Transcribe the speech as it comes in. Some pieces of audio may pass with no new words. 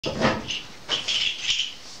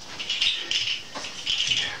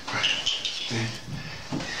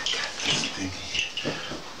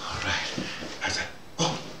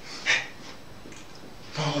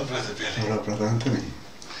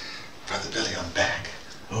I'm back.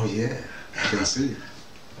 Oh yeah, I can see.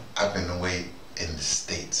 I've been away in the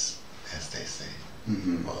States, as they say.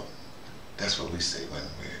 Mm-hmm. Well, that's what we say when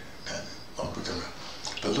we're not on with them.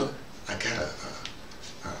 But look, I got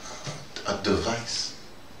a device,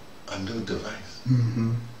 a new device.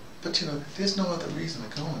 Mm-hmm. But you know, there's no other reason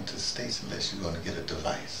to go into the States unless you're going to get a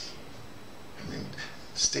device. I mean,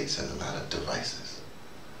 the States has a lot of devices.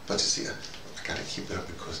 But you see, I got to keep it up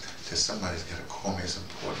because there's somebody's got to call me. It's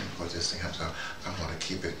important because this thing happens. I want to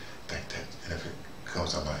keep it like that. And if it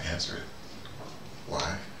comes, I'm going to answer it.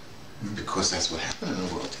 Why? Because that's what happened in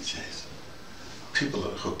the world these days. People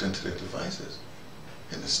are hooked into their devices.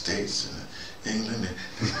 In the States and England,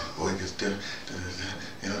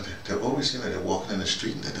 they're always, they're walking in the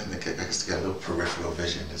street and then I guess they got a little peripheral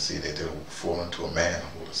vision to see that they'll fall into a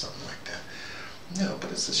manhole or something like that. You know,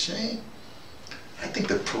 but it's a shame. I think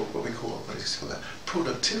that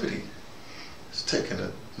productivity is taking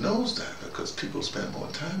a nosedive because people spend more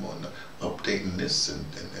time on updating this and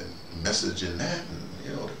messaging that, and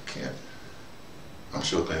you know, they can't. I'm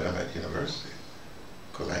sure glad I'm at university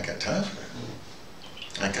because I ain't got time for that.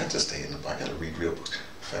 I got to stay in the book. I got to read real books. In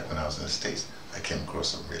fact, when I was in the States, I came across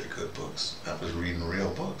some really good books. I was reading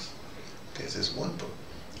real books. There's this one book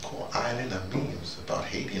called Island of Memes about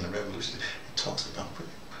Haiti and the Revolution. It talks about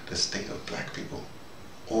the state of black people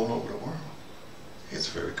all over the world. It's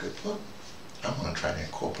a very good book. I'm going to try to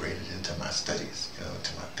incorporate it into my studies, you know,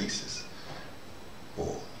 into my thesis.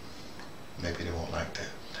 Or maybe they won't like that.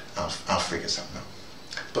 I'll figure something out.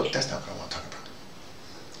 But that's not what I want to talk about.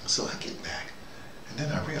 So I get back. And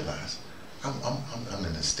then I realized I'm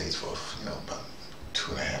in the States for, you know, about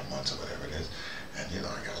 2.5 months or whatever it is, and you know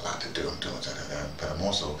I got a lot to do. I'm doing that, but I'm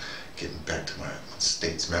also getting back to my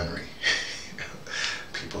States memory.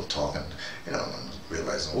 People talking, you know, I'm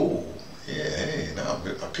realizing, oh yeah, hey, now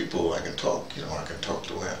my people, I can talk, you know, I can talk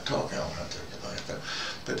the way I talk. I don't have to, you know, like that.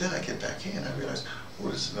 But then I get back here and I realize, oh,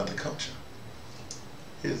 this is another culture.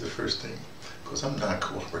 Here's the first thing, because I'm not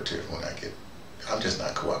cooperative I'm just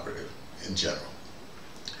not cooperative in general.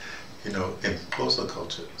 You know, in closer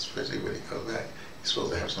culture, especially when you go back, you're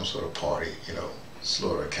supposed to have some sort of party, you know,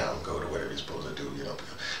 slaughter a cow, go to whatever you're supposed to do, you know.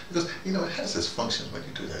 Because, you know, it has its functions when you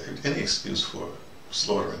do that. Any excuse for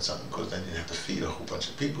slaughtering something, because then you have to feed a whole bunch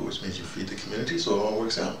of people, which means you feed the community, so it all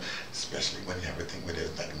works out. Especially when you have everything where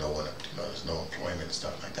there's like no one, you know, there's no employment and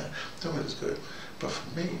stuff like that. So it is good. But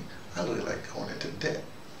for me, I really like going into debt,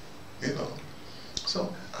 you know.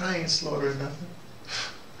 So I ain't slaughtering nothing.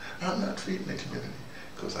 I'm not feeding the community.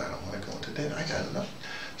 Because I don't want to go into debt. I got enough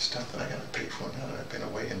stuff that I got to pay for now that I've been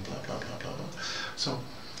away and blah, blah, blah, blah, blah. So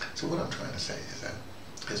what I'm trying to say is that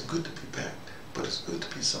it's good to be back, but it's good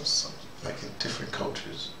to be some like in different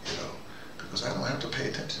cultures, you know, because I don't have to pay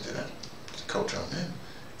attention to that culture I'm in,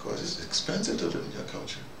 because it's expensive to live in your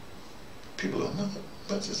culture. People don't know it,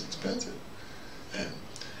 but it's expensive.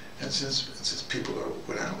 And since people are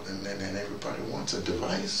without, and everybody wants a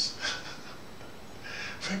device,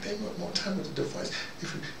 in fact, they want more time with the device.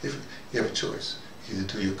 If you have a choice, either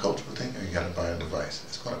do your cultural thing or you got to buy a device.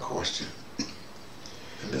 It's going to cost you.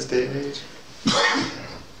 In this day and age,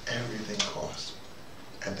 everything costs.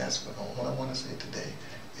 And that's what I want to say today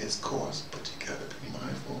is cost, but you got to be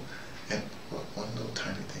mindful. And one little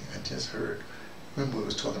tiny thing I just heard. Remember we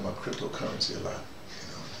was talking about cryptocurrency a lot, you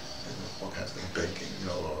know, and all kinds of things, banking, you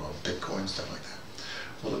know, or Bitcoin, stuff like that.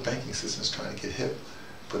 Well, the banking system is trying to get hip.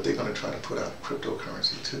 But they're going to try to put out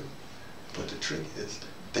cryptocurrency too. But the trick is,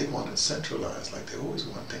 they want it centralized, like they always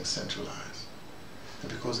want things centralized. And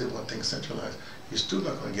because they want things centralized, you're still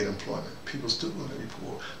not going to get employment. People still going to be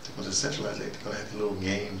poor. They're going to centralize it. They're going to have the little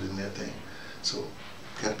games in their thing. So you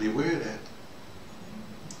got to be aware of that.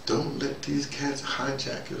 Don't let these cats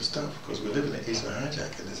hijack your stuff, because we live in the age of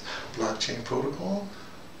hijacking. This blockchain protocol,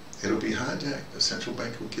 it'll be hijacked. The central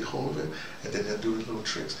bank will get hold of it, and then they'll do the little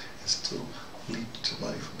tricks and still leech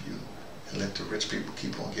money from you, and let the rich people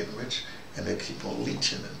keep on getting rich, and they keep on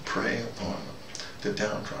leeching and preying upon the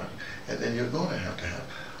downtrodden. And then you're going to have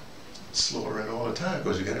slaughtering all the time,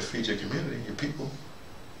 because you got to feed your community, your people.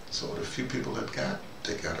 So the few people that they got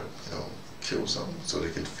to, you know, kill something so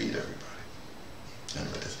they can feed everybody.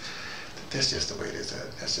 Anyway, that's just the way it is.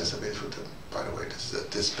 That's just the way it is. By the way, this is a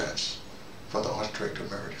dispatch for the ArtsDirector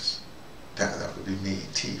emeritus. That would be me,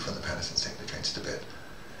 T, from the Patterson, Taking the Train to Tibet.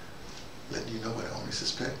 Letting you know what I only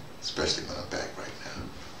suspect, especially when I'm back right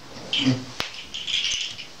now.